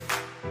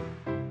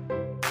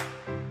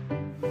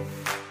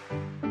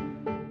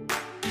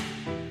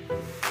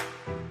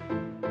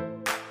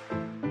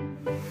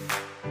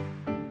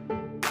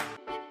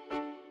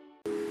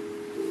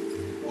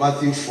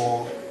Matthew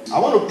 4. I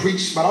want to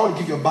preach, but I want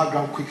to give you a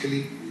background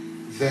quickly.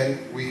 Then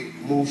we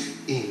move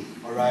in.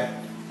 All right.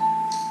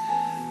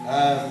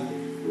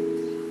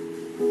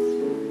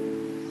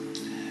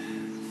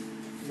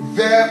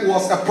 There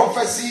was a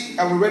prophecy,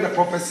 and we read a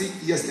prophecy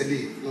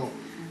yesterday. No,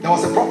 there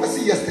was a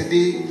prophecy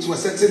yesterday to a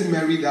certain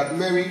Mary that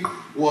Mary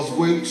was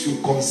going to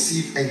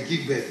conceive and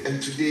give birth.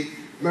 And today,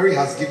 Mary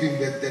has given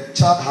birth. The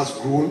child has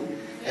grown,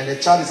 and the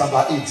child is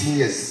about 18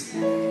 years.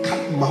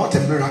 What a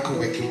miracle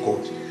working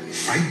God.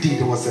 Friday,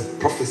 there was a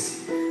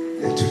prophecy.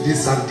 And today,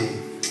 Sunday,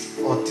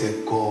 what a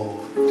God.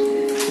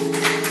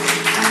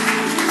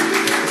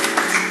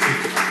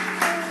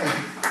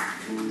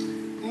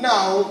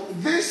 Now,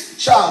 this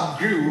child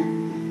grew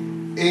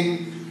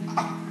in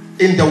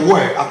the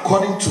word,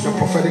 according to the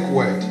prophetic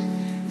word.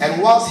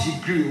 And whilst he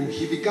grew,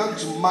 he began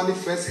to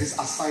manifest his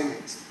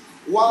assignment.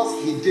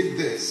 Whilst he did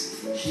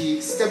this,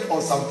 he stepped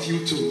on some few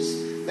toes.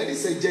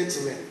 Ladies and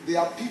gentlemen, there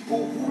are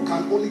people who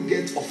can only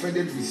get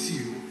offended with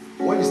you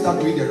when you start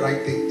doing the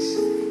right things.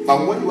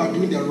 But when you are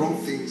doing the wrong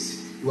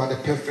things, you are the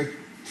perfect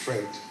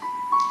friend.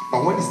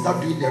 But when you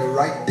start doing the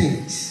right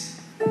things,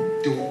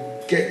 they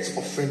will get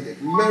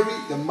offended. Mary,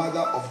 the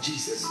mother of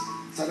Jesus,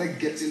 started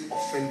getting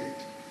offended.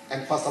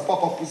 And Pastor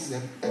Papa puts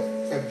it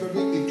a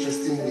very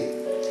interesting way.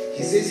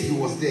 He says he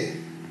was there,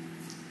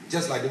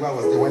 just like the way I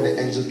was there when the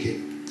angel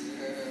came.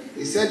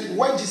 He said,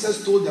 when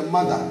Jesus told the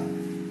mother,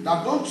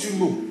 now don't you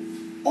know,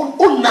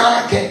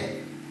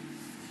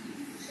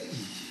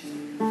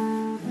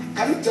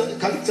 can you tell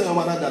your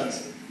mother that?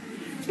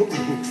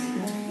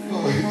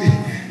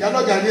 They are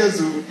not Ghanaians.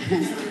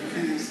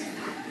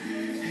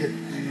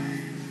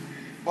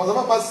 But the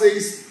Papa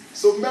says,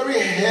 so Mary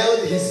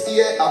held his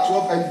ear at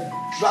 12 and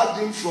dragged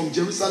him from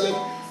Jerusalem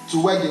to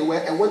where they were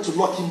and went to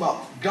lock him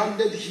up,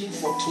 grounded him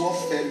for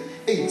 12 and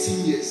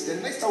 18 years. The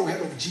next time we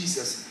heard of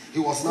Jesus, he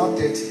was now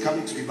 30,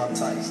 coming to be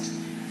baptized.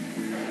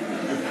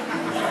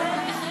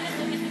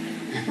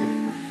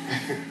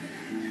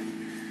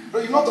 No,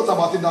 you've not thought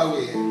about it that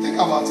way. Think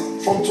about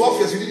it. From 12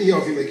 years, we didn't hear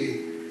of him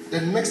again. The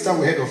next time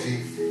we heard of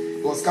him,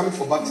 he was coming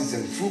for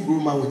baptism,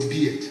 full-grown man with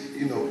beard.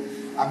 You know,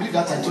 I believe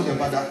that I told them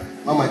about that.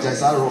 Mama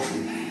Jaisa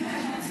roughly.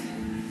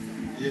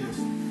 You know.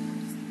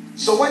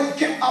 So when he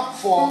came up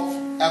for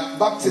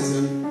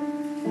baptism,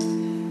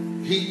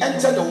 he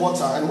entered the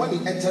water. And when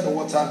he entered the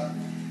water,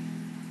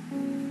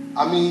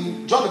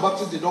 John the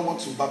Baptist did not want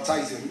to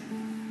baptize him.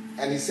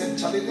 And he said,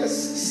 Charlie, let's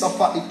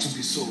suffer it to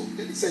be so.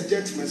 Ladies and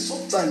gentlemen,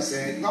 sometimes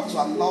you have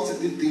to allow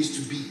certain things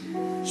to be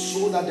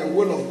so that the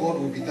will of God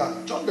will be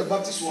done. John the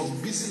Baptist was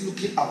busy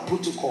looking at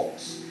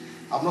protocols.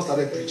 I've not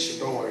started preaching,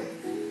 don't worry.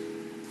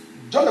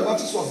 John the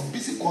Baptist was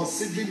busy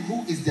considering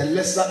who is the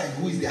lesser and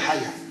who is the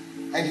higher.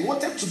 And he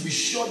wanted to be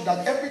sure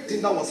that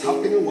everything that was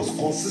happening was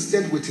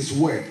consistent with his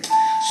word.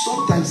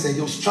 Sometimes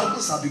your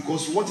struggles are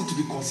because you want it to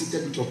be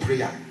consistent with your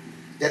prayer.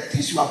 The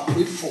things you have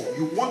prayed for,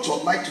 you want your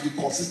life to be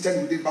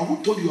consistent with it. But who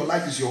told you your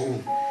life is your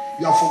own?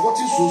 You have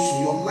forgotten so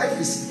soon. Your life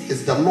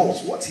is the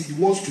Lord's. What he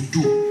wants to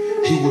do,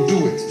 he will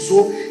do it.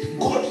 So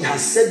God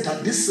has said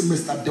that this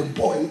semester, the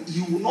boy,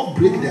 he will not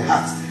break the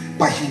heart,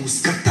 but he will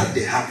scatter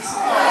the heart.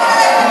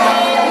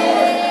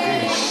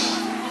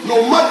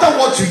 No matter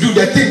what you do,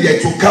 the thing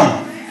that will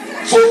come.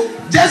 So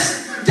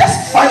just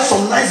find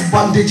some nice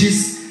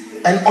bandages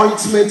and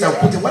ointment and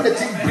put it. When the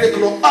thing break,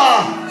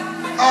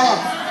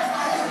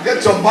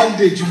 get your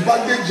bandage. You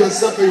bandage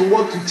yourself and you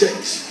walk to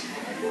church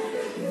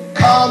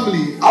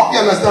calmly. I hope you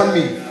understand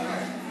me.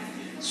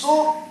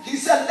 So he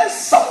said,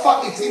 let's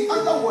suffer it. In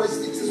other words,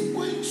 it is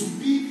going to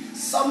be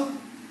some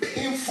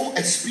painful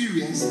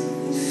experience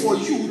for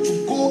you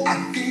to go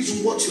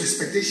against what your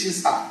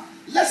expectations are.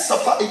 Let's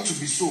suffer it to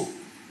be so.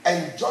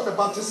 And John the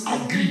Baptist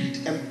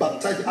agreed and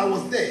baptized. I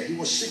was there. He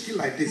was shaking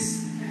like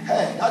this.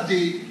 Hey, that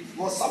day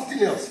was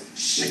something else.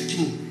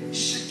 Shaking.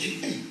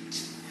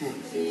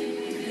 Hey.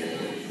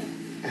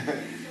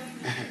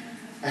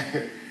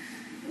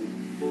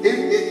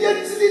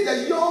 Immediately the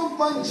young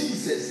man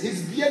Jesus,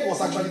 his beard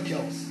was actually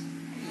curls.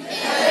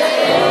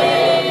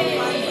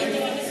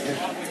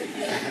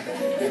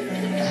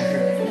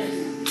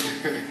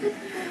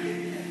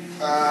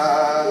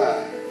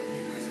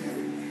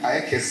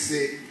 I can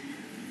say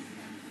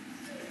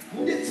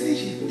immediately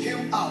he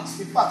came out.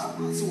 In fact,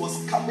 once he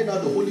was coming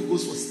out, the Holy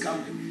Ghost was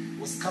coming.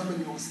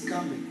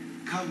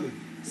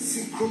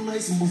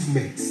 Synchronized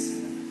movements.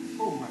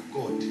 Oh my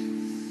God.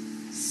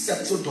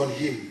 Settled on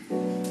him.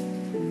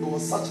 It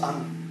was such what?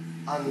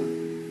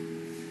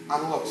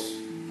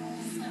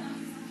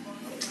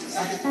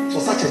 It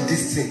was such a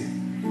distance.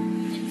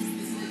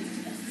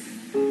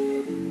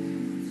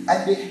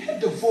 And they heard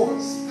the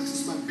voice. This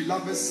is my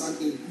beloved son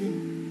in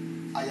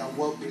whom I am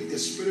well pleased. The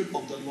Spirit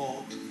of the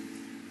Lord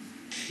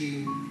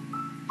came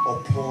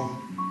upon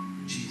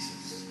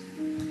Jesus.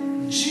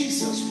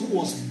 Jesus, who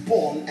was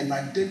born and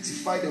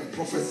identified and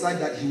prophesied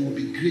that he will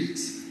be great.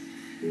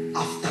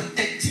 After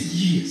 30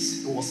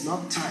 years, it was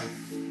now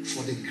time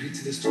for the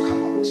greatness to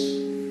come out.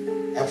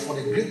 And for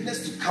the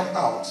greatness to come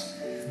out,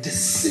 the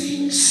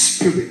same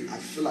Spirit, I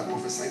feel like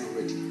prophesying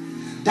already,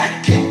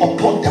 that came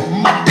upon the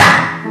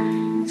mother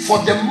for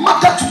the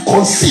mother to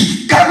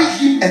conceive, carry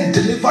him and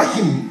deliver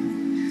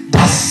him,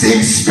 that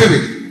same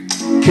spirit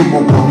came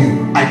upon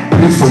you. I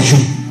pray for you.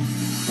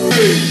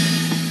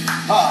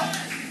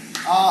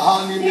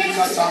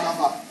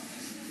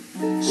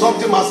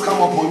 Something must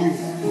come upon you.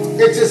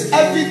 It is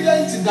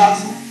evident that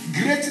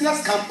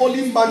greatness can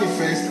only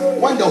manifest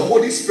when the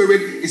Holy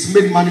Spirit is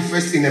made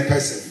manifest in a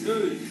person.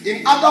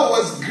 In other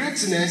words,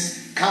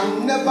 greatness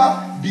can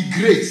never be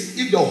great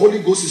if the Holy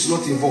Ghost is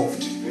not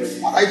involved.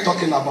 What are you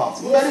talking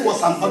about? Mary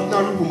was an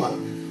ordinary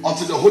woman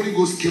until the Holy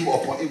Ghost came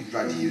upon him.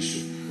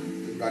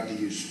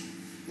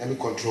 Let me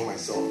control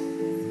myself.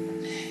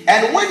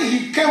 And when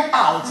he came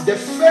out, the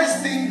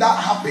first thing that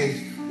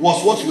happened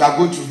was what we are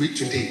going to read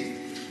today.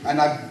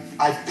 And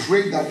I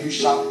pray that you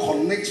shall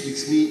connect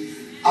with me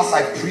as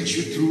I preach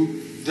you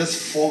through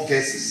these 4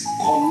 verses.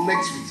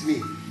 Connect with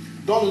me.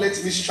 Don't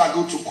let me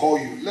struggle to call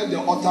you. Let the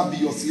altar be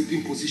your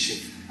sleeping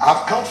position. I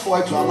have come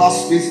forward to allow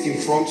space in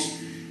front,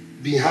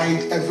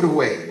 behind,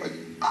 everywhere.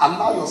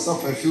 Allow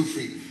yourself and feel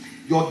free.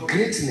 Your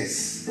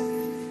greatness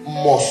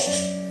must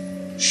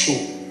show.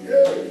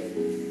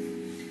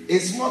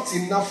 It's not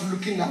enough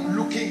looking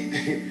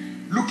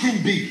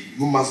big.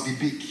 You must be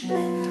big.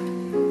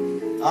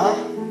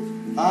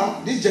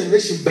 This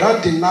generation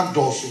branding not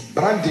also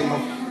branding.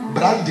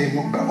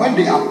 When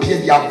they appear,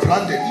 they are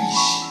branded.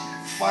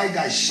 Fine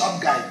guy,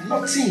 sharp guy,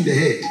 nothing in the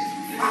head.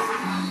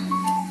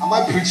 Am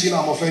I preaching?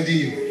 I'm offending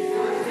you.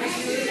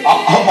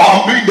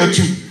 I'm doing the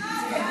truth.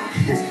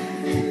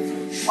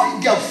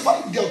 Fine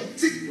girl,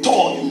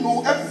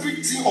 TikTok,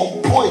 everything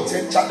on point.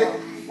 And Charlie,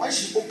 why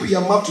she open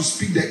your mouth to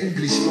speak the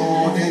English?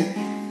 No, then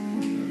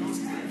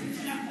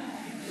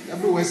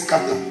everywhere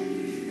scatter.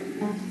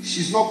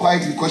 She's not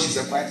quiet because she's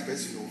a quiet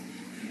person.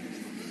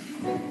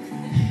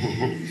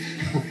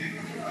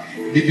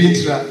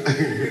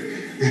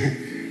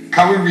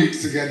 Can we read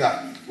together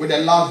with a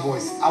loud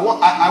voice? I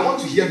want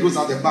to hear those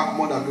at the back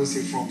more than those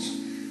in front.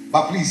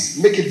 But please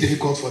make it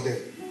difficult for them.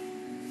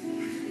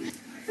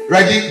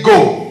 Ready?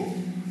 Go.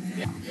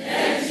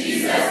 Then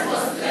Jesus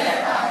was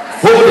led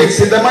up. Hold it.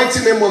 In the mighty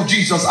name of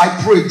Jesus,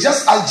 I pray,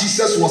 just as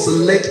Jesus was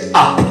led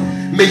up,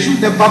 may you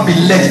never be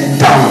let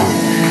down.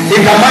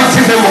 In the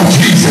mighty name of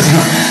Jesus.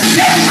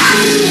 There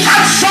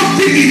had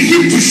something in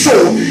him to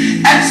show.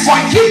 And for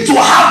him to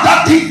have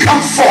that thing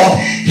come forth,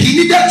 he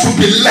needed to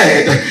be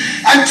led.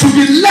 And to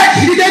be led,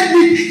 he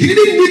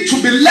didn't need to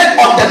be led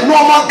on the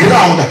normal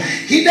ground.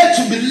 He needed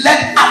to be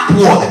led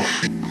upward.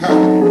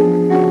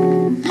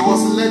 He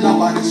was led up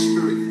by the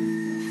Spirit.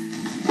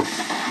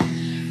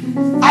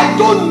 I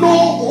don't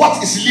know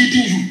what is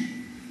leading you,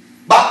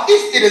 but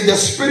if it is the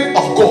Spirit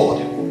of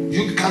God,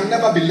 you can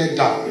never be led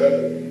down.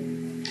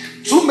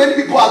 Too many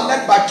people are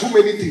led by too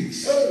many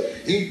things,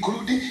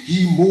 including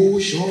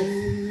emotions.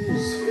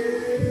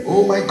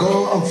 Oh my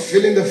God, I'm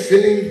feeling the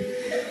feeling.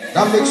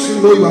 That makes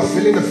you know you are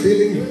feeling the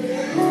feeling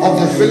of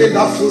the feeling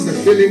that feels the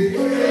feeling.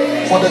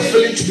 For the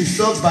feeling to be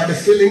felt by the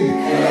feeling,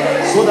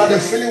 so that the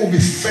feeling will be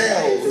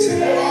felt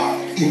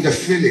in the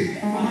feeling.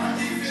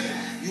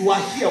 You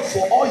are here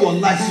for all your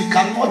life. You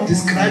cannot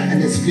describe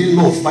and explain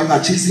love, but you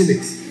are chasing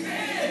it.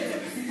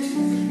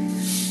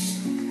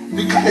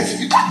 You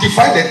can't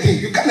define the thing.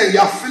 You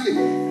are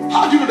feeling.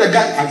 How do you know the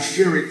guy? I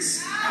feel it.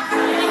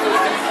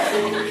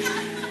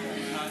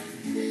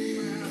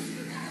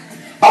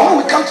 But when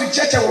we come to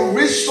church and we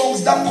raise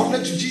songs that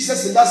connect to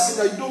Jesus in that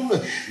singer, you don't know.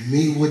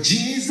 Me with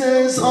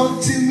Jesus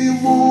until me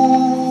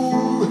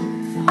move,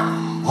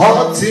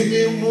 until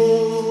me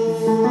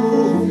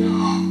move,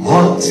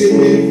 until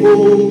me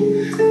move.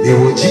 Me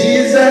with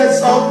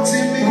Jesus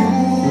until me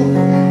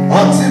move,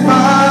 until my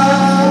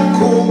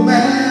come.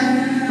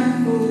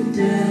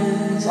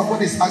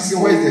 Somebody is asking,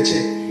 where is the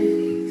chair?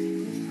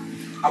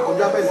 I could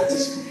grab it.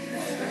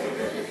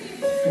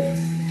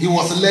 He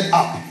was led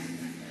up,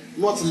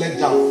 not led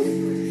down.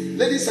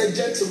 Ladies and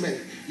gentlemen,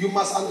 you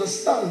must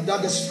understand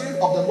that the Spirit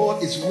of the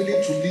Lord is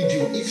willing to lead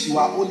you if you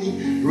are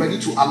only ready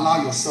to allow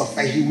yourself,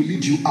 and He will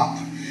lead you up.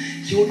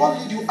 He will not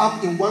lead you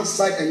up in one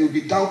side and you'll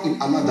be down in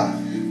another,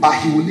 but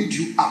He will lead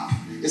you up.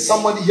 Is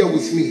somebody here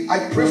with me? I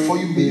pray for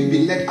you, may you be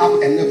led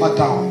up and never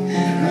down.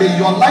 May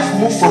your life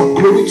move from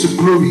glory to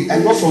glory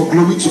and not from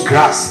glory to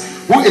grass.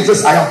 Who is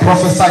this I am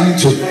prophesying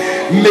to?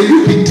 May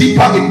you be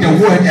deeper in the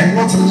word and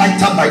not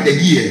lighter by the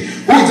year.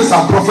 Who is this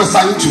I'm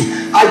prophesying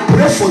to? I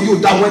pray for you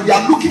that when they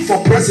are looking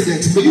for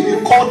president, may you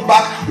be called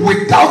back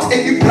without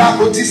any prior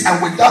notice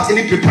and without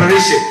any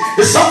preparation.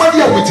 Is somebody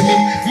here with me?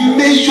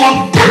 May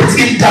your debt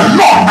in the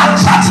Lord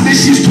attract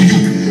nations to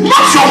you.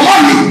 Not your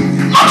money,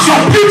 not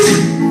your beauty.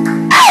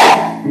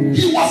 Oh,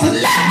 he was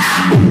led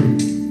up.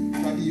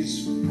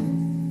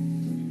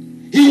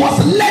 He was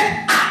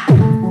led up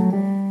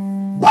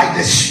by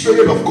the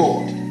Spirit of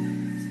God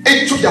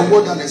into the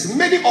wilderness.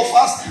 Many of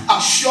us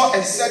are sure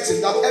and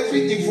certain that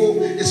every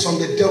evil is from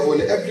the devil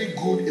and every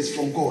good is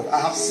from God. I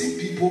have seen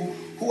people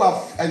who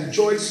have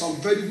enjoyed some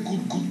very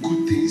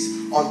good things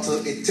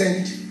until it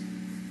turned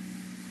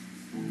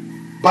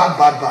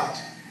bad.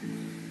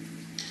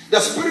 The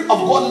Spirit of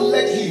God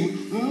led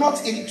him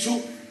not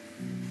into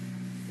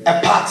a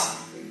path,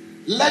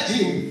 led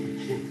him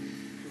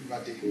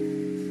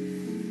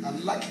I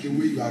like the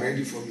way you are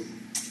ready for me.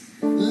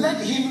 Led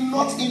him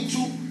not into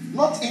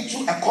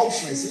a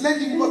conference.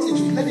 Led him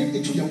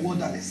into the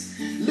wilderness.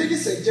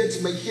 Ladies and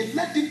gentlemen, he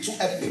led him to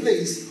a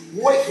place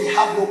where he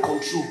had no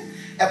control.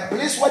 A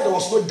place where there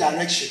was no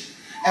direction.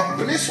 A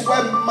place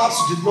where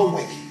maps did not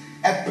work.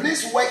 A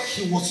place where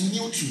he was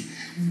new to.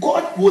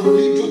 God will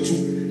lead you to.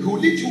 He will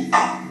lead you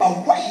up.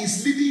 But where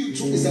he's leading you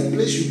to is a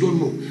place you don't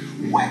know.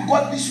 When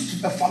God leads you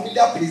to a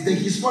familiar place, then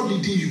he's not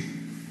leading you.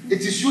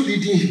 It is you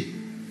leading him.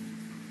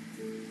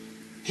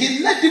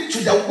 He led him to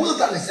the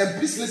wilderness. And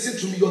please listen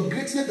to me. Your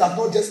greatness does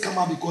not just come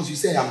out because you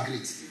say, I'm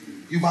great.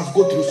 You must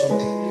go through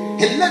something.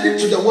 He led him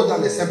to the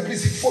wilderness. And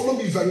please follow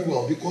me very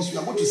well, because we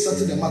are going to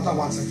settle the matter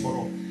once and for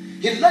all.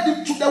 He led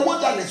him to the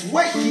wilderness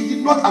where he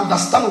did not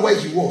understand where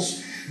he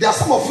was. There are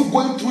some of you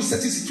going through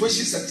certain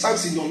situations at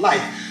times in your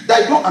life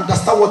that you don't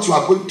understand what you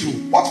are going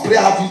through. What prayer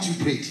have you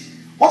prayed?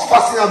 What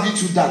fasting have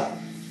you done?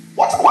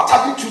 What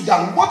have you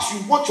done? What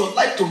you want your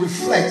life to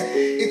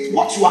reflect,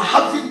 what you are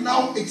having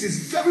now, it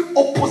is very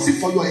opposite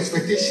for your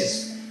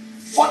expectations.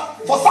 For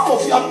some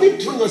of you have been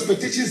throwing your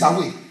expectations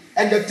away,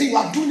 and the thing you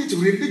are doing it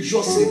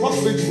religiously, not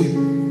faithfully.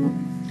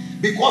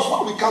 Because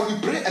when we can, we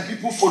pray and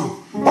people follow.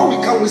 When we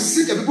can, we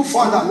sing and people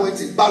follow the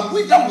anointing. But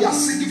we that we are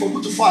singing for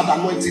people to follow the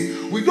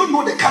anointing, we don't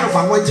know the kind of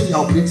anointing we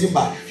are operating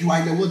by. You are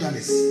in the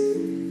wilderness.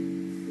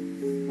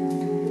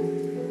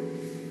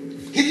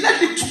 He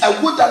led him to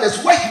a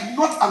wilderness where he did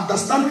not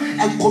understand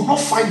and could not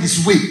find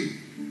his way.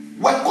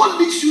 When God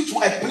leads you to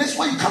a place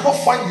where you cannot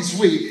find his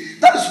way,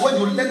 that is when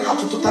you learn how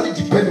to totally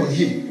depend on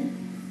him.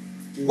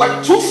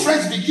 When two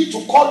friends begin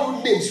to call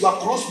you names, you are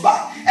close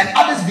by, and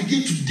others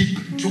begin to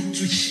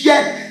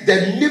hear the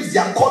names they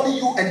are calling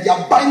you, and they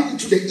are buying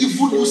into the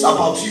evil news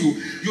about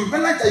you, you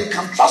realize that you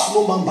can trust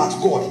no man but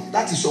God.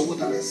 That is your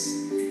wilderness.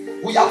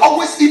 We are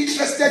always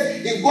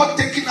interested in God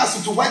taking us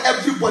into where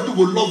everybody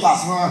will love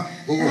us.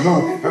 We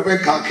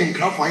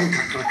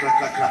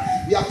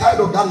are tired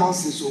of that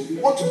nonsense. So we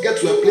want to get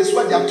to a place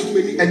where there are too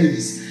many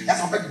enemies.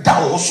 As a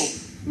down also,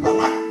 you are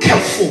not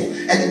careful,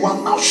 and you are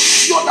now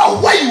sure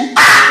that where you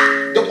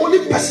are, the only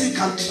person you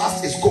can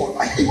trust is God.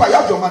 I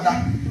have your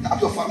mother, you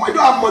have your father. When you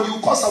don't have money, you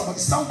call somebody.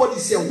 Somebody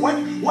say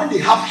when they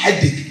have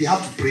headache, they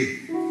have to pray.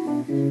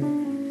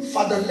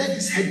 Father, let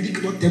this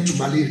headache not turn to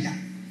malaria.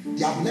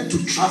 They have learned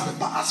to trust the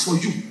but as for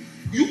you,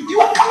 you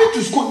are coming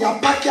to school, you are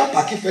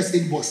packing first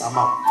aid box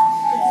amount.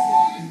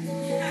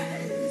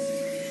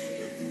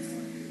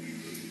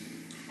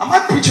 Am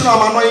I preaching or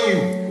am I annoying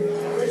you?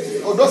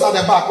 Oh, those at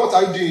the back, what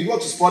are you doing? You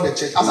want to spoil the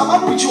church. As am I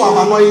preaching or am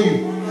I annoying you?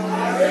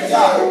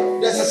 Yeah,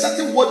 there's a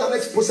certain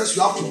wilderness process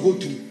you have to go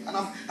through,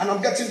 and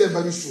I'm getting there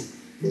very soon.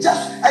 And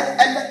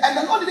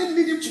the Lord didn't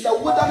lead him to the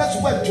wilderness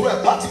to go and throw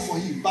a party for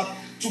him, but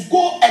to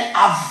go and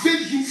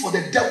avail him for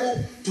the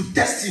devil to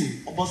test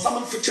him about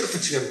someone feature.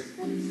 If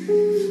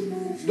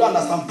you don't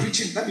understand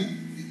preaching, let me.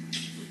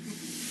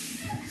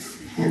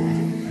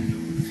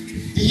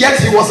 Yet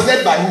he was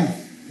led by who?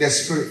 The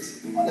Spirit.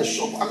 What a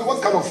shock. I mean,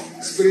 what kind of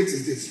spirit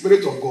is this?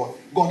 Spirit of God.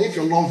 God, if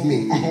you love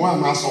me, why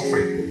am I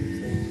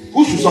suffering?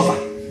 Who should suffer?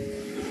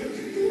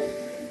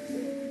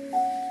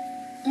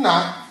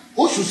 Now,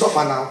 who should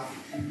suffer now?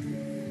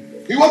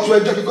 You want to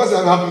enjoy because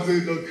I have to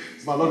say,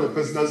 it's my Lord and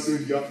personal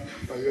Savior.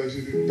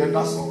 Then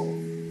that's all.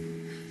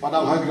 Father,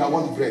 I'm hungry. I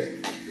want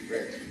bread.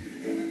 Bread.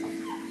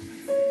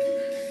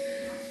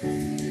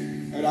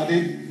 And I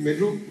did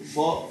Medru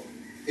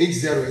 480.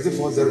 Is it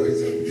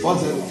 4080?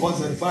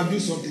 4040. If I do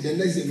something, the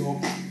next thing you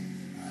know,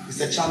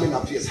 Mr. Charming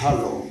appears.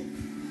 Hello.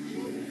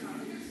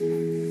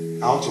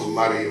 I want to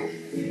marry you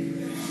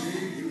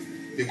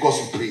because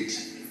you prayed.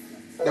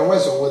 Then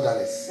where's your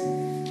wilderness?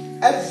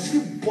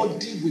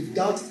 Everybody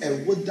without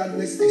a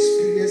wilderness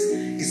experience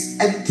is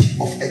empty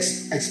of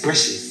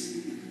expressions.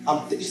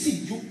 You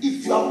see,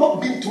 if you have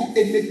not been through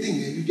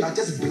anything, you are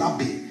just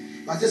blabbing.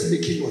 You are just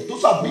making noise.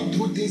 Those who have been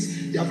through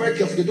things, they are very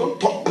careful. They don't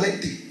talk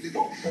plenty. We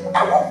don't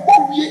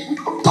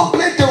talk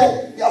plenty.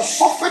 We have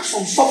suffered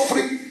some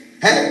suffering.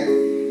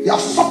 You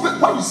have suffered.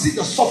 When you see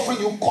the suffering,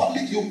 you call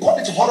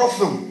it horror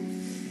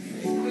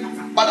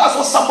film. But that's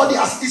what somebody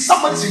has. It's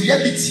somebody's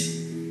reality.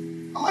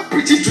 Am I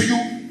preaching to you?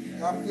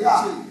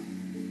 Yeah.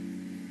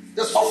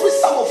 The suffering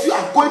some of you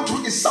are going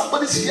through is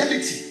somebody's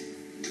reality.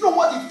 Do you know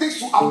what it takes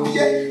to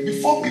appear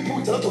before people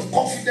with a lot of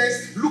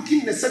confidence,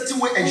 looking in a certain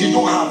way and you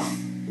don't have?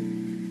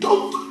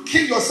 Don't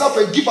kill yourself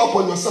and give up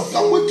on yourself. You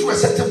are going through a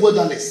certain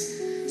wilderness.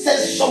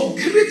 There's some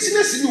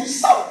greatness in you.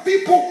 Some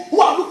people who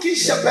are looking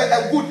shepherd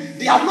and good,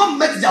 they have not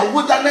met their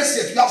wilderness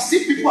yet. You have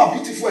seen people who are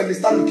beautiful and they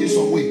start looking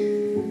some way.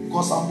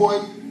 Because some boy.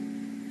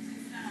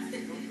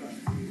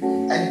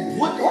 And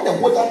when the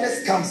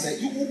wilderness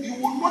comes, you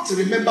will not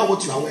remember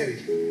what you are wearing.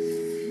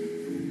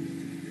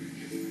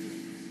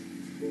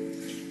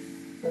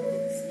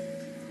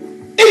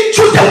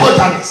 Into the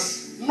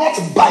wilderness, not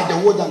by the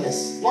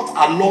wilderness, not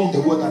along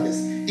the wilderness,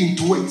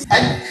 into it.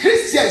 And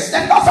Christians,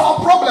 and that's our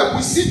problem.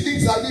 We see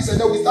things like this and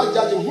then we start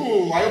judging.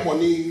 Why am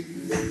I?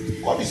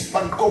 God is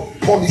man, God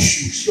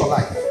punish you. See your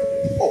life.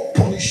 Oh,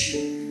 punish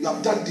you. You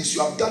have done this,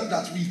 you have done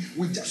that. We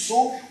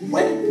So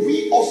when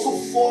we also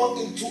fall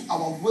into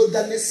our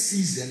wilderness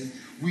season,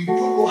 we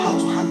don't know how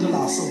to handle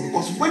ourselves,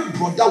 because when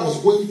brother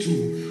was going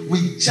through,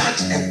 we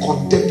judged and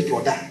condemned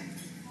brother.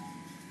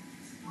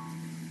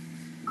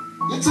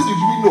 Little did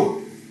we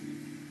know,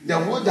 the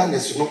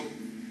wilderness,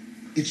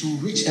 it will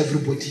reach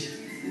everybody.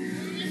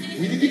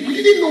 We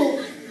didn't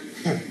know.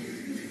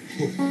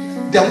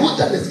 The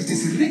wilderness, it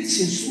is rich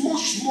in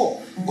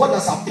small. God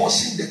has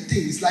apportioned the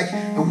thing. It's like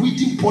a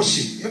weeding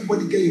portion.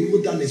 Everybody get in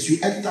wilderness. You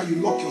enter, you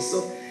lock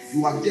yourself.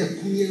 You are there.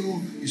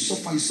 You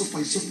suffer.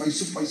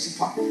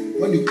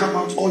 When you come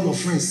out, all your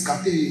friends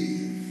scattered.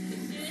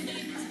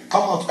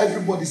 Come out,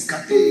 everybody's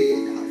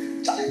scattered.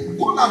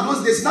 Gone are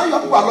those days. Now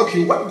your people are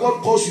lucky. When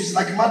God calls you, it's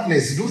like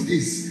madness. Those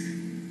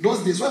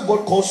days when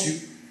God calls you,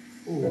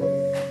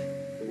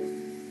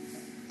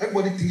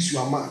 everybody thinks you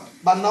are mad.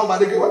 But now, when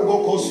God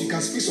calls you, you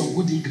can speak some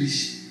good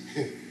English.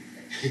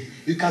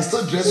 You can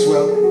still dress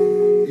well,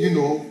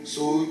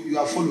 so you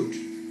are followed.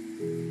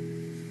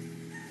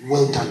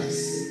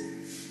 Wilderness.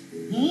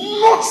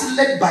 Not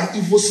led by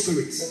evil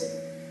spirits,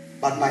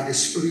 but by the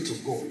Spirit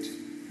of God.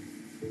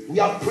 We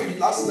have prayed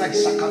last night,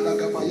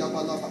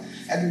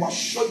 and you are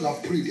sure you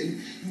have prayed,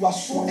 and you are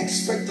so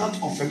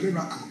expectant of a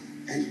miracle.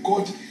 And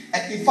God,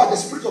 and in fact, the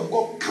Spirit of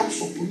God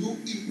comes upon you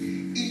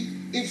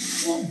in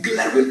full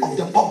glaring of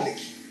the public.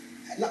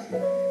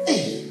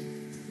 Hey,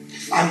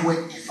 if I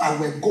were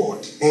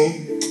God,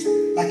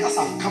 like as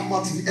I've come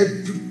out in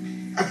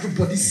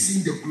everybody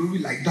seeing the glory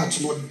like that,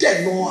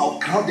 then I'll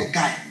crown the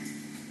guy,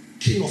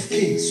 King of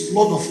Kings,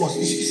 Lord of Lords.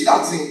 You see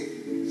that thing?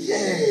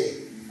 Yeah.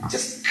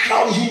 Just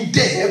crown him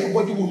there.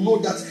 Everybody will know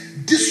that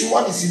this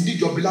one is indeed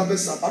your beloved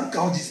son. But look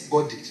how this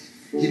God did.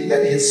 He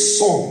led his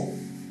son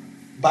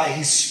by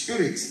his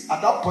spirit.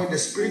 At that point, the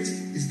spirit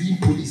is being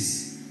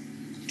policed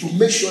to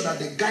make sure that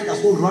the guy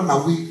does not run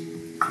away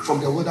from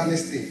the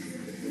wilderness thing.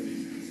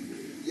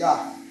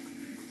 Yeah.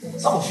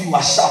 Some of you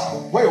are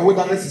sharp. When your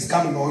wilderness is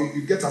coming, or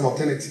you get an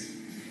alternative.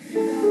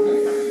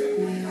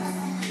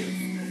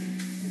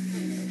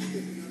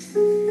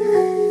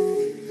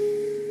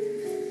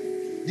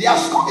 They are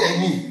scolding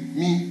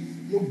me.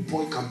 No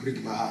boy can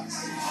break my heart.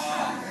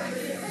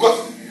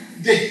 Because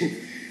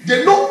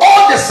they know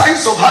all the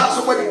signs of heart.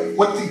 So when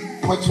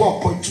point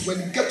 1, point 2,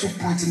 when you get to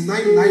point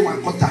 9,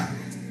 1/4.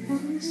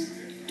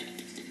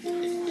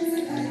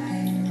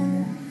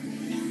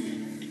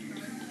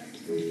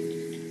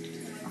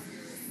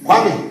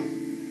 Kwame,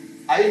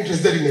 are you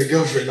interested in a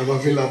girlfriend? I'm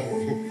available.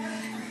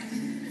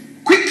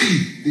 Quickly,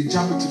 they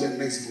jump into the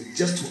next book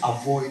just to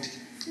avoid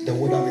the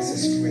wilderness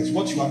experience.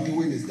 What you are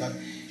doing is that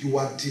you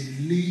are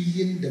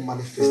delaying the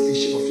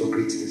manifestation of your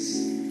greatness.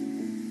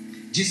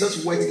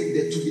 Jesus went in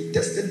there to be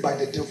tested by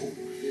the devil.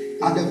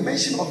 At the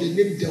mention of the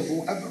name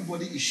devil,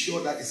 everybody is sure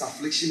that it's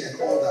affliction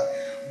and all that.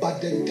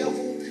 But the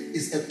devil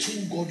is a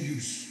tool God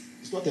used.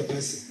 It's not a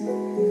person.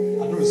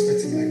 I don't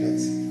respect him like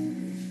that.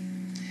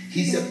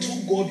 He's a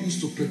tool God used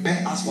to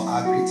prepare us for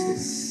our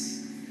greatness.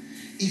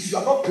 If you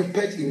are not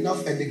prepared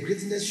enough and the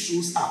greatness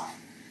shows up,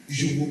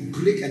 you will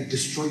break and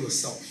destroy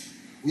yourself.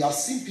 We have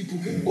seen people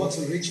who got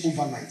rich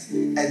overnight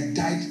and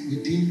died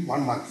within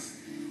 1 month.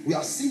 We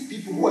have seen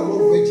people who are not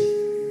ready,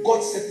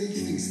 got certain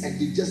things and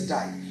they just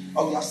died.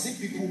 Or we have seen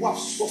people who have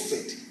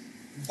suffered,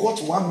 got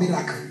one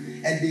miracle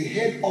and they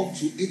held up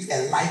to it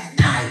a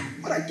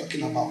lifetime. What are you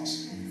talking about?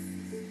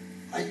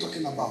 What are you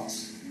talking about?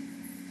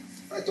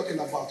 What are you talking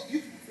about?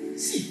 You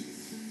see,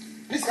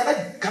 please can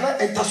I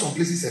enter some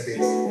places a bit?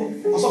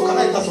 Also, can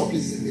I enter some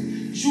places a bit?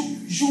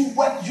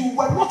 You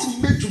were not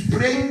made to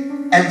pray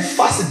and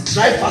fast,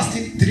 dry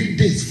fasting 3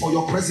 days for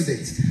your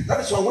president.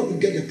 That is why when you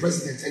get the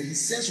president and he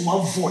says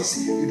one voice,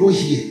 you don't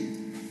hear.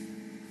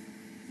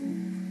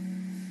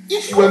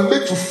 If you were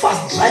made to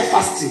fast, dry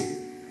fasting,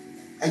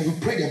 and you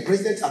pray, the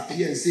president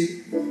appear and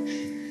say,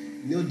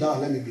 kneel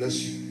down, let me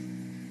bless you.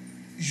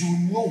 You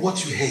know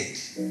what you heard,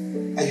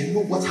 and you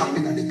know what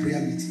happened at the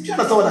prayer meeting. Do you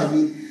understand what I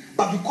mean?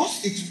 But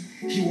because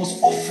he was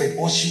offered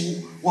or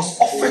she was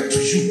offered to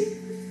you,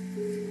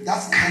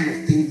 that kind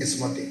of thing is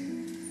not there.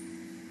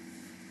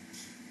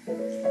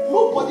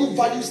 Nobody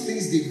values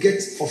things they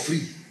get for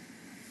free.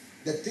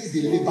 The things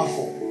they labor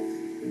for.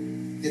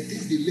 The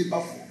things they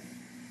labor for.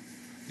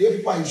 The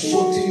people are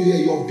insulting you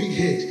here, your big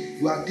head.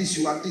 You are this,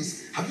 you are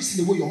this. Have you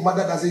seen the way your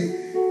mother doesn't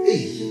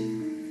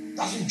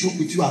joke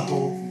with you at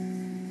all?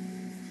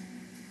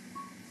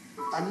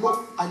 I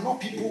know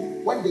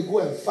people, when they go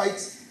and fight,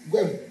 they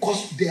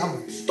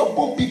are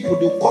stubborn people,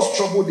 they cause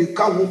trouble, they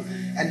come home,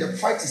 and the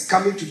fight is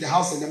coming to the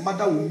house, and the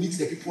mother will meet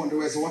the people on the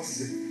way. So what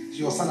is it?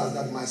 Your son has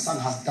done, my son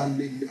has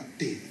done a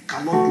thing.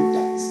 Cannot do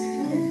that.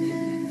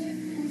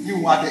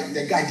 You are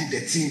the guy did the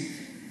thing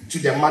to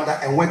the mother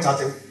and went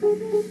out, and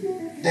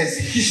there's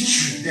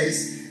history,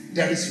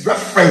 there is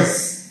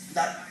reference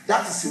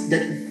that is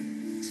that.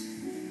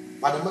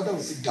 But the mother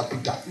will say,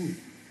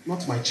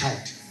 not my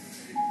child.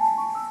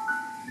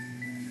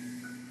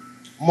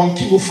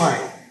 Monkey will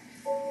find.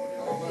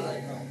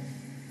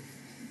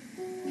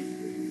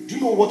 Do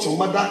you know what your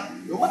mother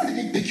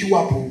didn't pick you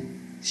up.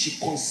 She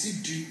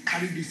conceived you,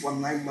 carried you for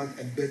 9 months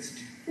and birthed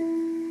you.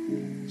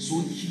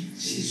 So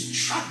she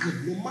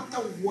struggled. No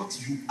matter what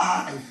you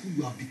are and who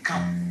you have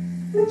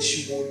become,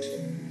 she would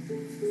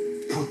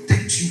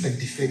protect you and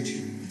defend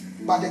you.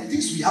 But the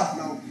things we have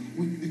now,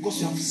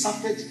 because you have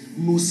suffered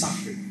no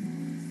suffering,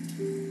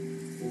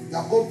 you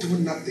have gone through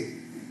nothing.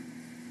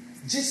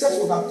 Jesus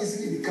would have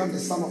easily become the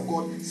Son of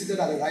God, seated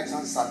at the right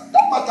hand side.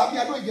 That matter,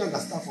 I don't even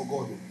understand for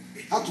God.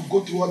 Had to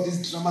go through all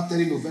this drama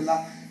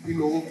telenovela,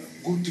 go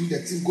through the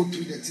thing.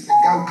 The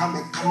guy will come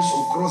and carry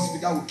some cross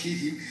that will kill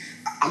him.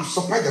 I'm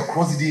surprised the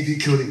cross didn't even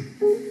kill him.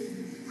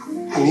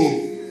 I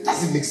mean,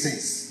 doesn't make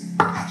sense.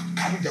 Had to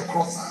carry the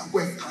cross and go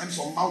and climb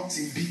some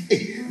mountain.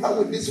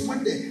 Nowadays,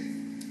 when the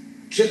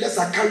trailers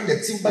are carrying the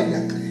timber,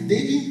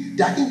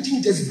 their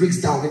engine just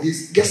breaks down and they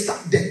get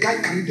stuck. The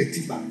guy carried the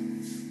timber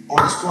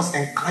on his cross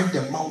and climbed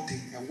the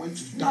mountain and went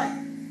to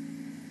die.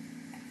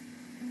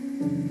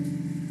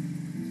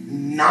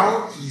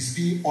 Now he's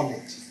being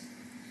honored.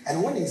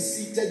 And when he's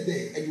seated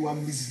there and you are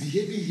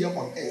misbehaving here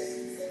on earth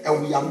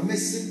and we are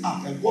messing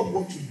up and God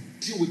wants to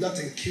deal with that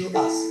and kill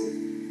us,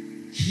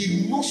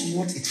 he knows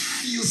what it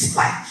feels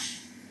like.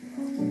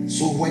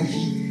 So when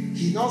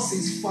he now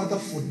says, Father,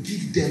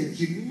 forgive them,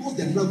 he knows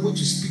the language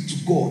to speak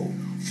to God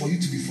for you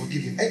to be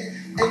forgiven.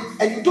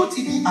 And you don't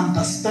even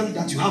understand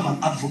that you have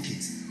an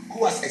advocate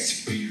who has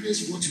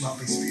experienced what you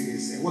have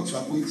experienced and what you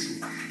are going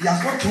through. He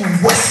has gone through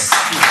worse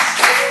things.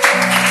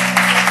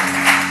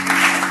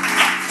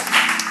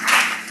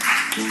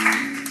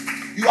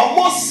 You are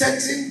more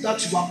certain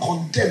that you are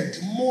condemned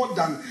more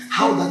than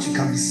how that you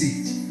can be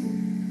saved.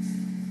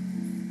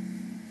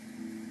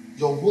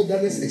 Your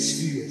wilderness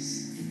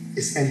experience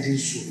is ending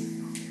soon.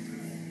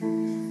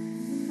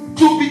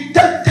 To be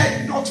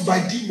tempted not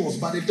by demons,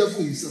 but the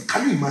devil himself.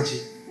 Can you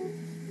imagine?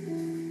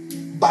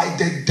 By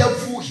the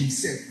devil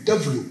himself.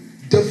 Devil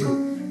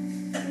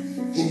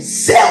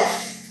himself.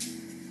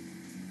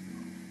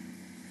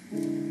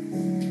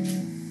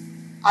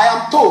 I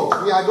am told,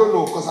 I don't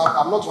know because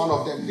I'm not one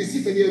of them. Please,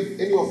 if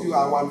any of you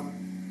are one,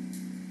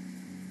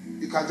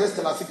 you can just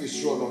tell us if it's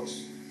true or not.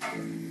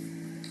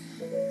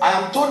 I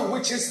am told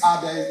witches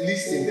are the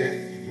least in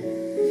there.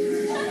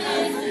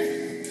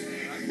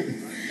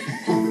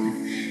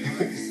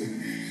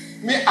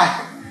 Me,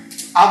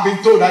 I've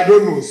been told, I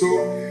don't know. So,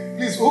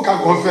 please, who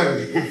can confirm?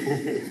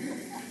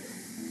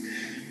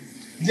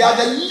 They are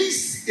the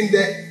least in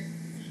there.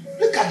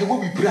 Look at the way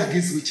we pray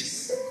against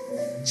witches.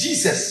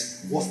 Jesus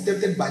was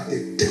tempted by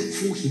the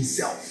devil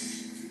himself.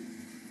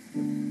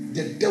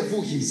 The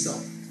devil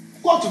himself.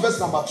 Go on to verse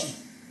number 2.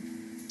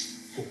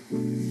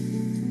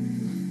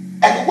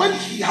 And when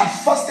he had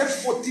fasted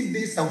 40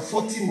 days and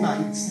 40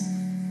 nights,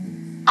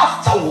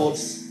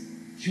 afterwards,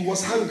 he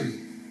was hungry.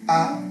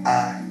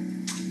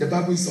 The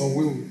Bible is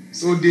unwilling.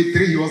 So day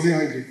 3, he wasn't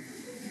hungry.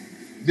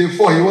 Day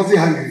 4, he wasn't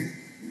hungry.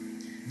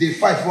 Day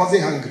 5, he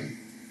wasn't hungry.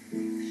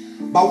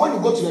 But when you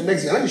go to the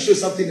next verse, let me show you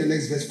something in the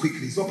next verse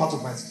quickly. It's not part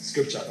of my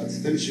scripture, but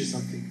let me show you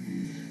something.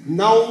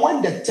 Now,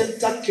 when the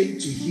tempter came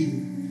to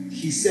him,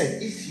 he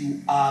said, if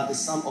you are the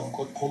Son of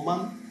God,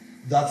 command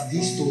that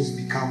these stones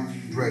become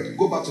bread.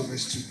 Go back to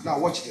verse 2. Now,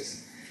 watch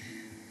this.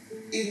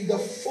 In the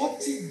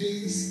 40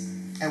 days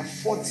and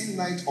 40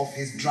 nights of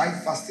his dry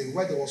fasting,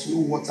 where there was no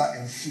water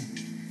and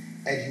food,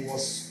 and he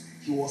was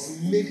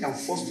made and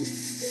forced to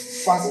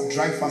fast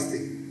dry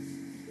fasting,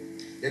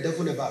 the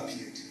devil never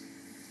appeared.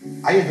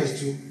 Are you in verse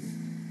 2?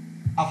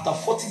 After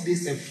 40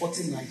 days and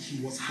 40 nights,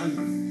 he was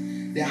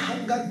hungry. The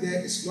hunger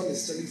there is not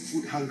necessarily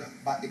food hunger,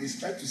 but it is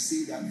trying to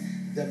say that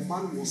the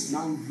man was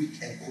now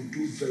weak and could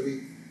do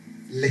very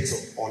little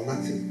or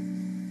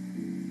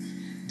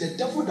nothing. The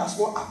devil does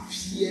not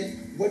appear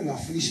when you are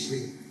finished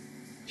praying.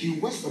 He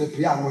waits for the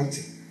prayer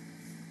anointing.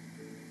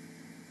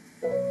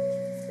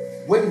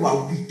 When you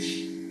are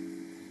weak,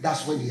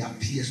 that's when he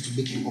appears to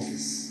make you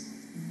office.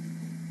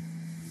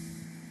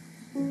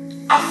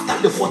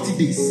 After the 40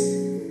 days,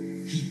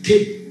 he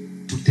came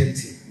to tempt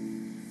him.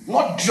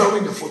 Not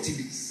during the 40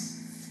 days.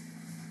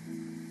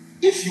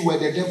 If you were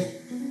the devil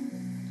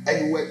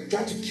and you were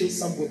trying to kill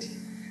somebody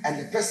and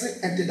the person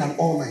entered an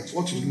all night,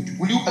 what will you do?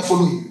 Will you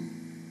follow him?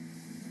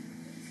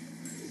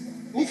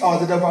 If I was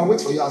the devil, I'll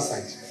wait for you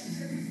outside.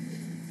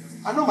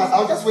 I know,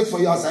 I'll just wait for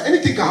you outside.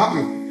 Anything can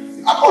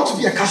happen. I don't want to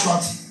be a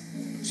casualty.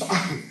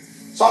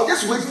 So I'll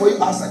just wait for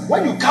you outside.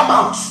 When you come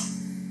out,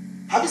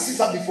 have you seen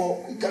that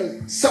before? You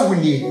can say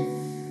with you.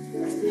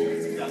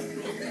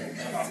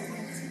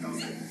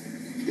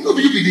 You know,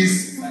 believe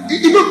this.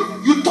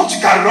 You thought you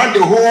can run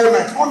the whole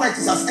night. All night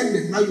is has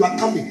ended. Now you are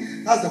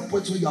coming. That's the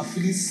point where you are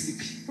feeling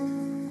sleepy.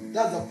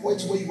 That's the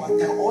point where you are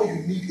tired. All you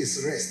need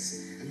is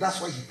rest. And that's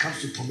why he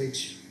comes to torment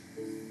you.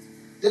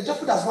 The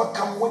devil does not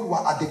come when you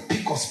are at the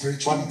peak of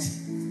spirituality.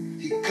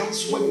 He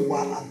comes when you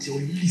are at your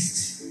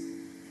least.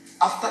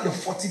 After the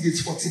 40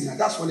 days, 40 nights,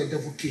 that's when the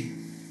devil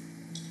came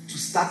to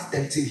start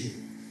tempting him.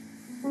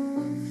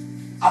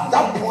 At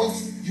that point,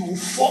 you will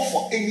fall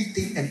for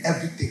anything and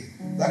everything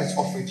that is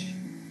offered you.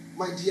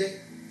 My dear,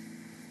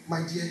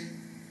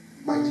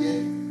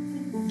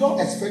 don't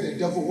expect the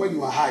devil when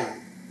you are high.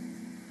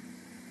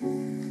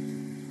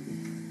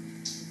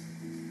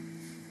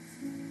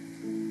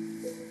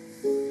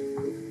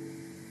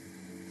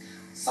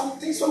 Some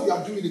things when we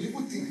are doing it,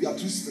 people think we are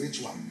too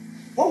spiritual.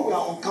 When we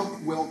are on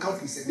camp, we're on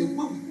campus, and the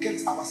way we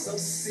kept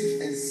ourselves safe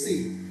and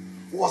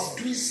sane was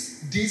doing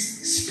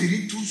this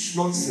spiritual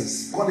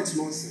nonsense. Call it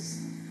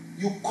nonsense.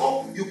 You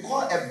call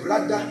a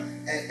brother,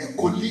 a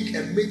colleague,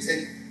 a mate,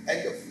 and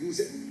you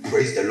say,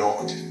 praise the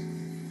Lord.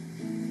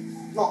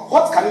 Now,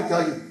 what can you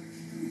tell him?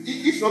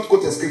 If not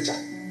quote a scripture.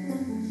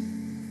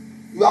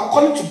 You are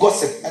calling to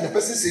gossip, and the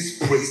person says,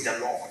 praise the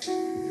Lord.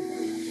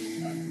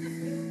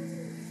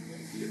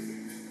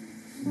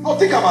 No,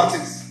 think about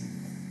it.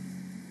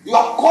 You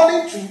are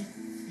calling to,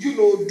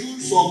 do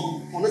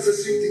some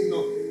unnecessary thing.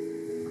 No.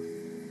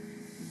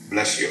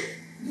 Bless you.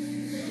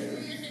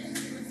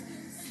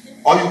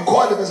 Or you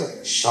call the person,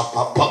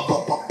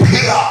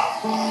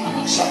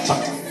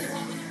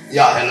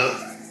 yeah, hello.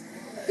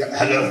 Yeah,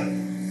 hello.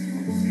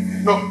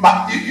 No,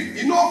 but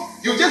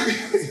you just be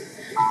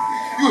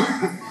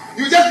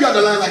you just be on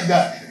the line like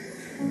that.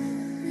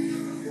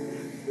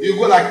 You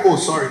go like, oh,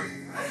 sorry.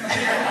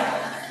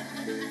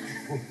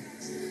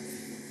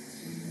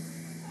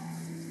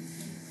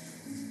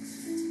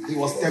 He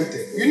was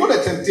tempted. You know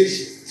the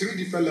temptation, 3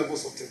 different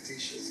levels of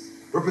temptations,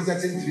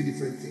 representing 3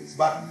 different things.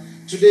 But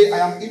today I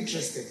am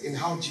interested in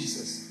how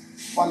Jesus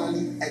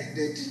finally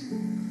ended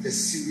the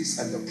series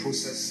and the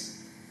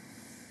process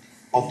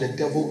of the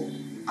devil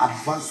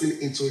advancing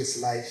into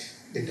his life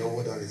in the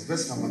wilderness.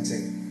 Verse number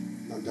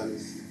 10. I'm done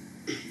with you.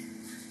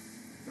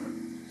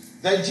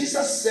 Then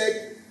Jesus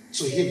said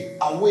to him,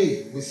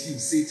 away with you,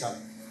 Satan,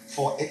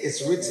 for it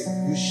is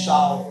written, you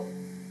shall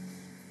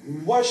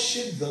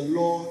worship the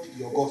Lord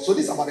your God. So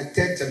this is about the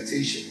 3rd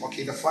temptation.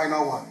 Okay, the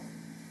final one.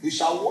 You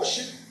shall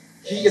worship.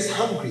 He is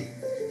hungry.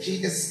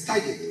 He is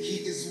tired.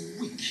 He is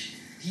weak.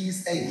 He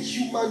is a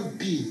human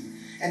being.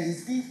 And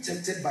he's being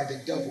tempted by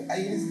the devil.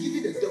 And he's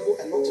giving the devil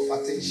a lot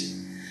of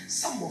attention.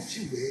 Some of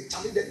you were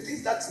telling the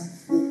things that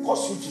will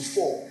cause you to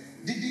fall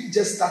didn't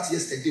just start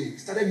yesterday. It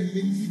started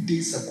many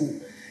days ago.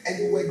 And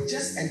you were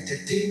just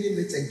entertaining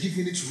it and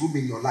giving it room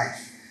in your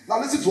life. Now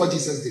listen to what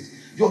Jesus did.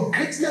 Your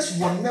greatness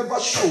will never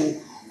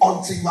show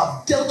until you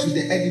have dealt with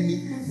the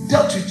enemy,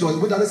 dealt with your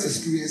wilderness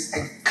experience,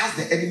 and cast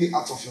the enemy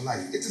out of your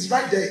life. It is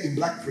right there in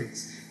black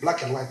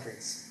and white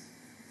prints.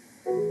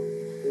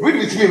 Read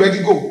with me,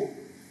 ready, go.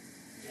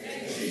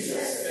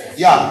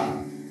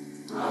 Yeah.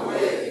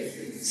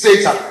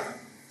 Satan,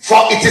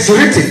 for it is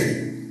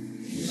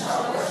written, you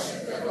shall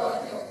worship the Lord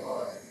your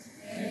God,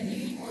 and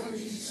him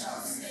only shall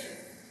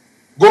serve.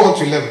 Go on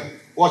to 11.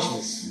 Watch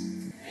this.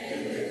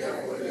 And the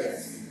devil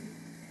left him,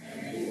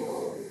 and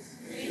behold,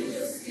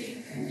 angels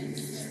came and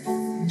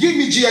ministered. Give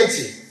me GNT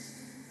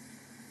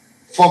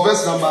for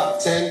verse number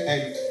 10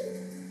 and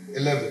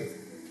 11.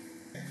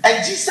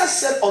 And Jesus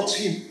said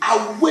unto him,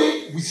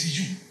 away with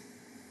you.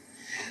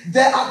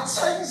 There are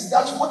times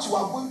that what you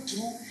are going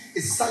through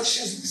is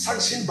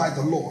sanctioned by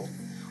the Lord.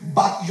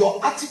 But your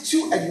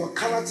attitude and your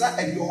character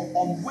and your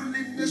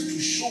unwillingness to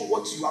show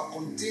what you are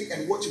contained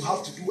and what you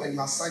have to do and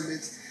your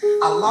assignments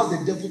allows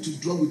the devil to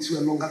dwell with you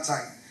a longer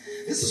time.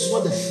 This is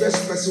what the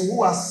first person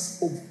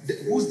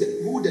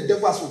who the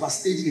devil has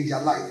overstayed in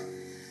their life.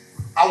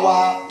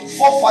 Our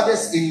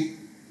forefathers in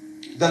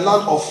the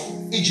land of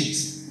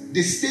Egypt,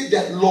 they stayed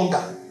there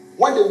longer.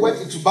 When they went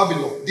into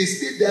Babylon, they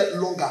stayed there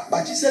longer.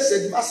 But Jesus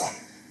said, Master,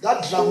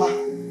 that drama,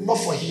 not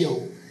for here.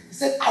 He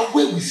said,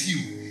 away with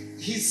you.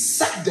 He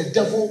sacked the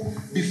devil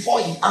before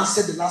he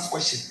answered the last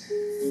question.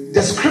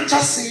 The scripture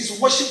says,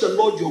 worship the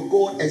Lord your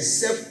God and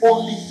serve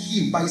only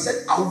him. But he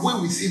said, away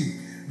with him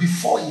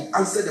before he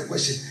answered the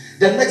question.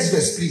 The next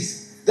verse, please.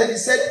 Then he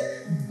said,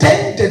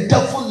 then the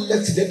devil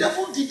left him. The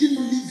devil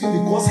didn't leave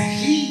him because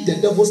the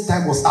devil's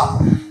time was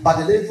up.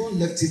 But the devil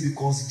left him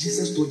because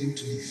Jesus told him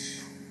to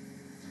leave.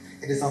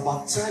 It is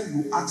about time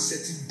you ask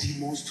certain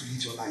demons to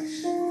lead your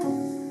life.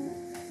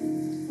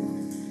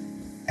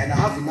 And I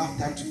have enough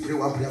time to pray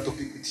one prayer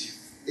topic with you.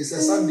 It's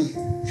a Sunday.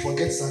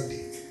 Forget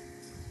Sunday.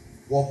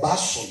 Waba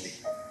Sunday.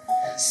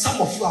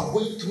 Some of you are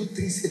going through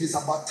things. It is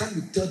about time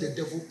you tell the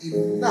devil,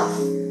 enough.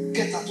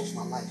 Get out of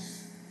my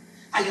life.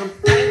 I am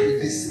tired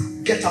with this.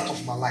 Get out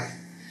of my life.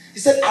 He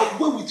said, I'll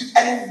go with you.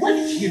 And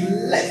when he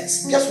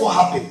left, guess what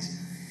happened?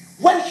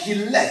 When he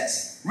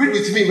left, read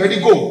with me. Ready,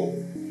 go.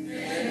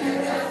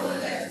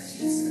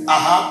 And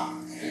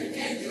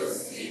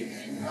angels came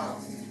and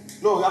helped him.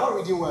 No, you are not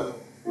reading well.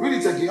 Read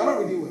it again. You are not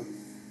reading well.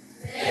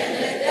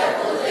 Then the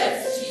devil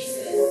left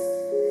Jesus,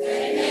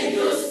 and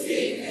angels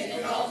came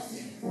and helped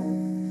him.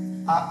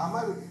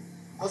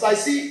 Because I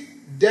see,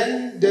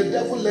 then the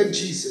devil left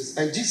Jesus,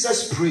 and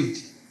Jesus prayed,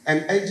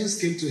 and angels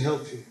came to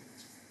help him.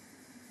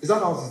 Is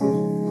that how it is?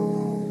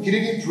 He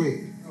didn't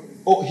pray.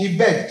 Oh, he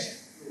begged.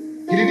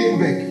 He didn't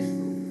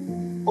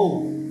beg.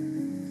 Oh.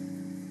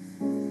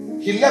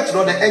 He left,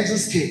 and the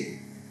angels came.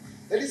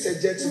 Ladies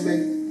and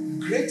gentlemen,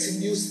 great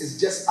news is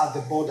just at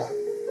the border,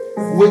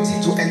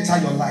 waiting to enter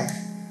your life.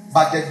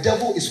 But the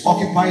devil is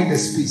occupying the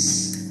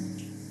space.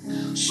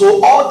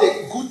 So all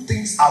the good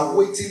things are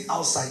waiting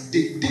outside.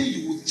 The day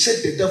you will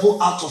check the devil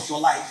out of your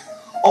life,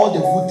 all the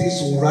good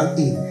things will run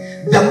in.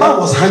 The man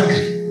was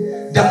hungry.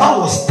 The man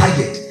was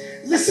tired.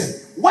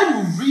 Listen, when when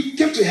you read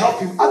came to help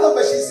him, other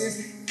version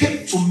says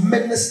came to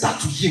minister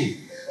to him.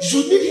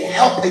 You need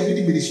help and you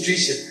need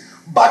ministration,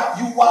 but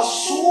you are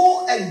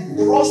so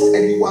engrossed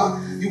and you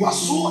are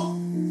so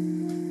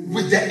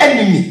with the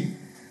enemy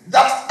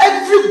that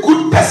every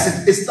good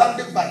person is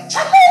standing by.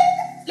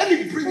 Let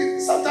me bring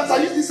it. Sometimes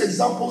I use these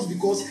examples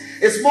because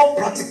it's more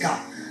practical.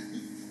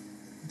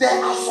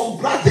 There are some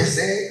brothers,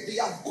 they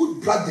are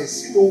good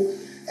brothers,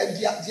 and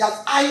they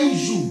are eyeing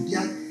you,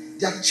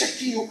 they are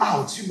checking you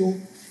out,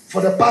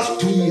 for the past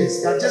 2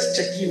 years. They are just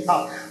checking you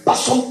out. But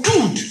some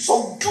dude,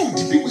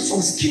 people with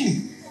some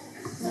skinny,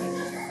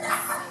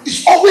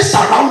 it's always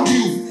around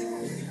you.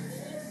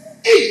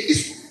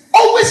 It's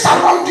always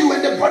around you,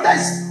 and the brother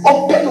is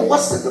open.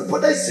 The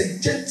brother is a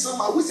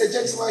gentleman. Who's a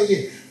gentleman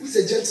here? Who's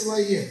a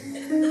gentleman here?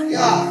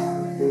 Yeah,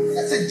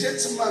 that's a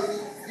gentleman.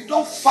 You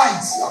don't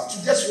fight. You have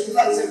to just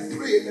relax and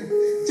pray. And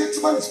the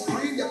gentleman is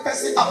praying, the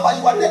person about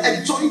you are there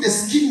enjoying the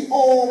skinny.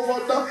 Oh,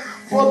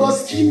 for the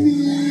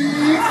skinny.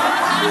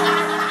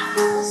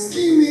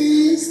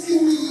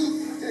 Skinny.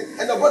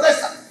 And the brother is,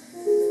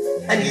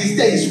 and he's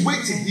there, he's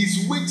waiting.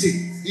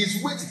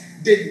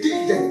 The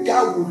day the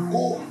guy will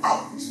go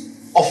out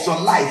of your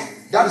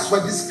life, that is why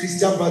this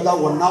Christian brother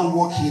will now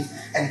walk in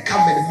and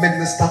come and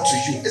minister to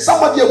you. Is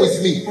somebody here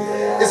with me?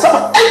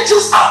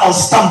 Angels are on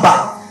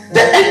standby. The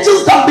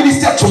angels that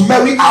minister to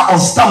Mary are on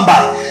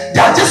standby. They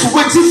are just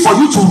waiting for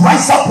you to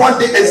rise up one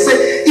day and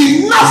say,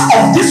 enough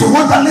of this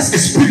wilderness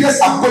experience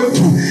I'm going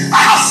through.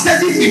 I have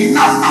studied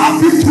enough. I have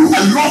been through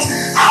a lot.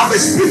 I have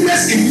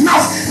experienced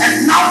enough.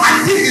 And now I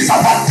think it's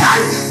about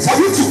time for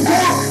you to go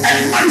and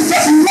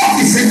manifest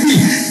what is in me.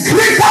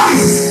 Greater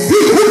is he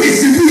who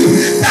is in me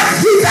than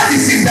he that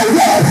is in the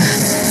world.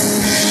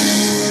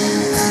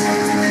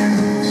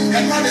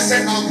 And man is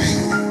saying,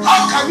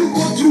 how can you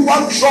go through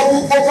one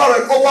trouble over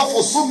and over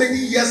for so many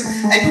years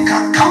and you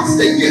can count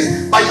the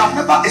years, but you have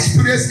never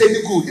experienced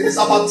any good? It is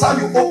about time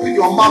you open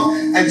your mouth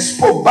and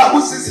spoke. Bible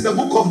says in the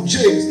book of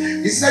James,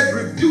 he said,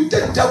 rebuke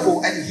the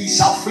devil and he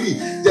shall flee.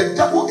 The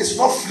devil is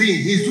not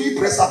fleeing. He is doing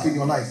press up in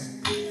your life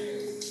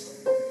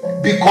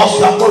because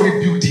you have not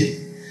rebuked him.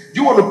 Do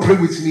you want to pray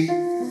with me?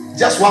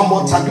 Just one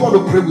more time. Do you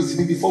want to pray with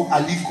me before I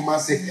leave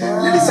Kumasi?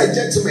 Ladies and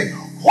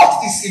gentlemen,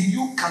 what is in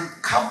you can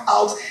come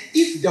out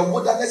if the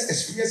wilderness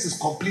experience is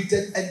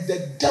completed and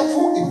the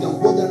devil in the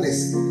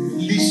wilderness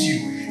leaves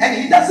you. And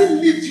he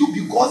doesn't leave you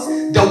because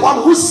the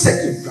one who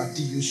set you,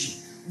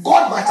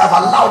 God might have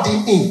allowed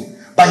him in,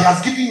 but he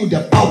has given you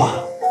the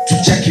power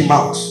to check him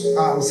out.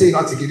 I'm saying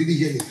that again, did you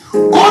hear me?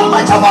 God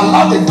might have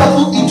allowed the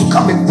devil in to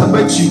come and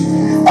torment you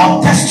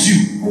or test you,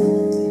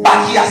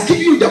 but he has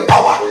given you the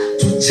power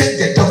to check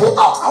the devil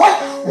out.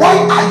 Why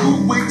are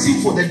you waiting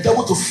for the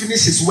devil to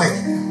finish his work?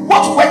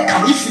 What work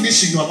can he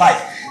finish in your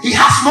life? He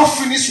has no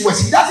finished work.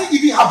 He doesn't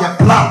even have a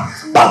plan.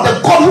 But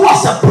the God who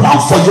has a plan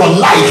for your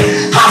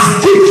life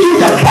has given you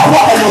the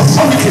power and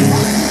authority.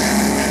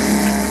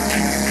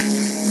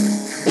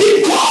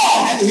 He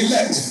called and he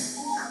left.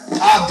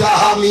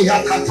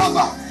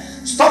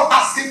 Stop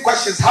asking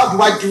questions. How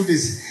do I do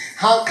this?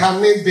 How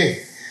can it be?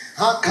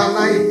 How can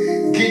I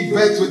give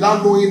birth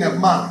without knowing a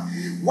man?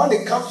 When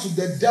it comes to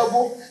the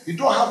devil, you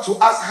don't have to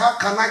ask, how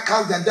can I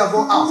cast the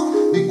devil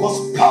out?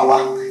 Because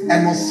power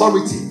and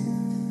authority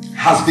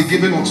has been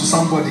given unto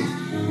somebody.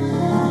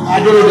 I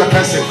don't know the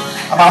person,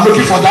 but I'm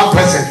looking for that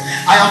person.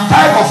 I am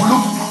tired of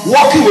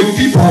walking with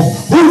people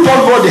who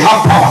don't know they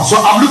have power. So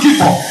I'm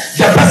looking for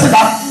the person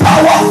that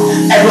power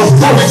and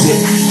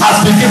authority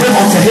has been given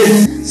unto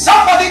him.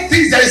 Somebody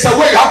thinks there is a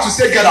way you have to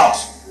say get out.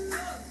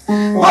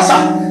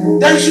 Master,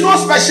 there is no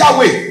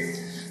special way.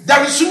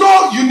 There is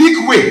no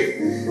unique way.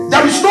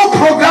 There is no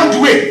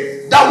programmed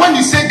way that when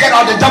you say get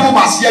out, the devil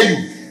must hear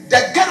you. The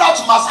get out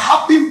must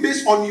happen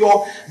based on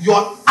your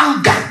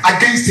anger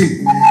against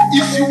him.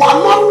 If you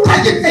are not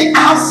tired, I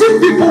have seen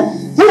people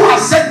who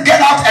have said get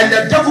out and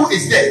the devil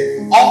is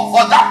there, or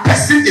that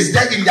person is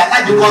there in their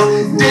life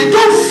because they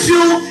don't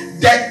feel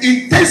the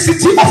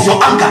intensity of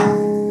your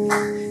anger.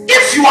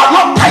 If you are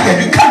not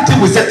tired, you can't deal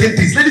with certain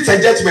things. Ladies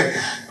and gentlemen,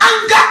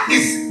 anger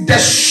is the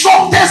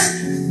shortest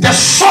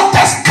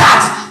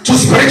cut to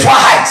spiritual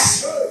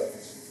heights.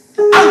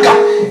 Anger,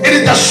 it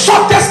is the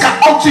shortest cut.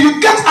 Until you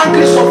get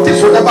angry, some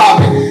things will never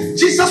happen.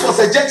 Jesus was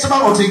a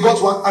gentleman until he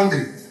got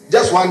angry.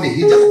 Just one day,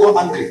 he just got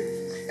angry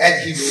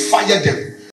and he fired them.